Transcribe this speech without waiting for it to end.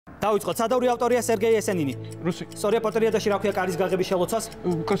დავიწყოთ. სადავრი ავტორია სერგეი ესენინი. რუსი. სწორია პორტრეტიაში რა ქვია კარის გაღების შელოცვას?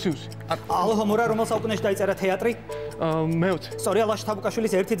 კოსიუსი. ალჰომორა რომელ საუკუნეში დაიწერა თეატრი? მეოთხე. სწორია ლაშა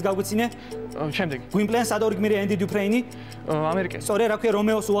თაბუკაშვილის ერთიც გავგვიცინე? შემდეგი. გვიმპლენ სადავრი გმირი ენდი დუპრეინი? ამერიკელი. სწორია რა ქვია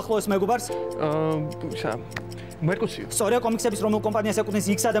რომეოს უახლოეს მეგობარს? მერკუსიო. სწორია კომიქსების რომელ კომპანიას ეკუთვნის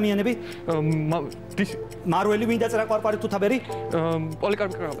X ადამიანები? ბლიცი. მარველი ვინ დაწერა ყვარყვარი თუთაბერი?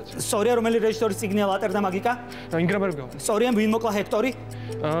 პოლიკარპი კრაბაც. სწორია რომელი რეჟისორის წიგნია ლატერნა მაგიკა? ინგრამერგა. სწორია ვინ მოკლა ჰექტორი?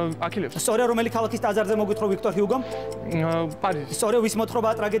 აქილევსი. სწორია რომელი ქალაქის ტაძარზე მოგვითხრა ვიქტორ ჰიუგომ? პარიზი. სწორია ვის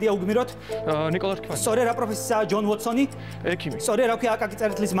მოთხრობაა ტრაგედია უგმიროთ? ნიკოლას რკიფანი. სწორია რა პროფესიაა ჯონ ვოტსონი? ექიმი. სწორია რა ქვია აკაკი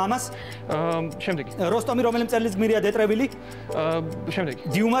წერეთლის მამას? შემდეგი. როსტომი რომელი მწერლის გმირია დეტრევილი? შემდეგი.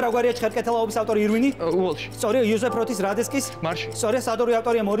 დიუმა რაგვარია ჩხერკეთელაობის ავტორი ირვინი? უოლში. სწორია იოზეფ როთის რადესკის? მარში. სწორია სადავრი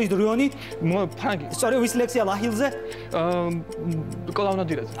ავტორია მორის დრუიონი? ფრანგი. სწორია ვის ლექსია ლაჰილზე?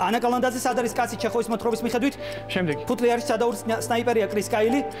 კოლავნადირაძე. ანა კალანდაძე სად არის კაცი ჩეხოვის მოთხრობის მიხედვით? შემდეგი. ფუტლი არის სადავრი სნაიპერია კრის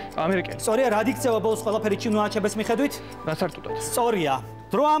კაილი? ამერიკელი. სწორია რა დიქცევა ბოლოს ყველაფერი ჩინოაჩების მიხედვით? ნაცარტუდად. სწორია.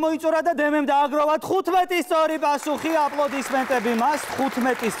 დრო ამოიწურა და დემემ დააგროვა 15 სწორი პასუხი. აპლოდისმენტები მას.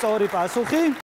 15 სწორი პასუხი.